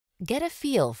Get a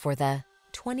feel for the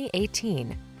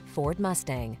 2018 Ford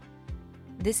Mustang.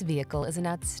 This vehicle is an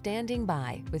outstanding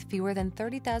buy with fewer than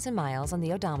 30,000 miles on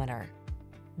the odometer.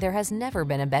 There has never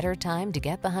been a better time to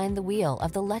get behind the wheel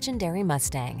of the legendary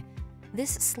Mustang. This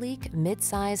sleek,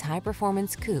 mid-size,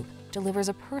 high-performance coupe delivers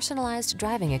a personalized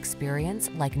driving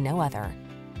experience like no other.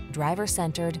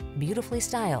 Driver-centered, beautifully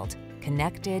styled,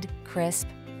 connected, crisp,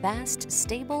 fast,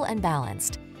 stable, and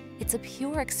balanced. It's a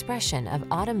pure expression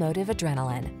of automotive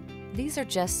adrenaline. These are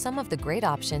just some of the great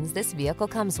options this vehicle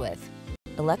comes with: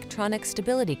 electronic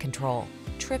stability control,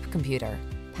 trip computer,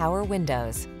 power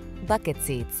windows, bucket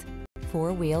seats,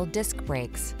 four-wheel disc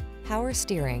brakes, power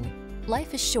steering.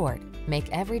 Life is short. Make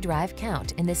every drive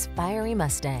count in this fiery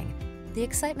Mustang. The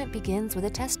excitement begins with a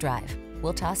test drive.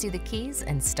 We'll toss you the keys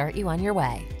and start you on your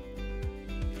way.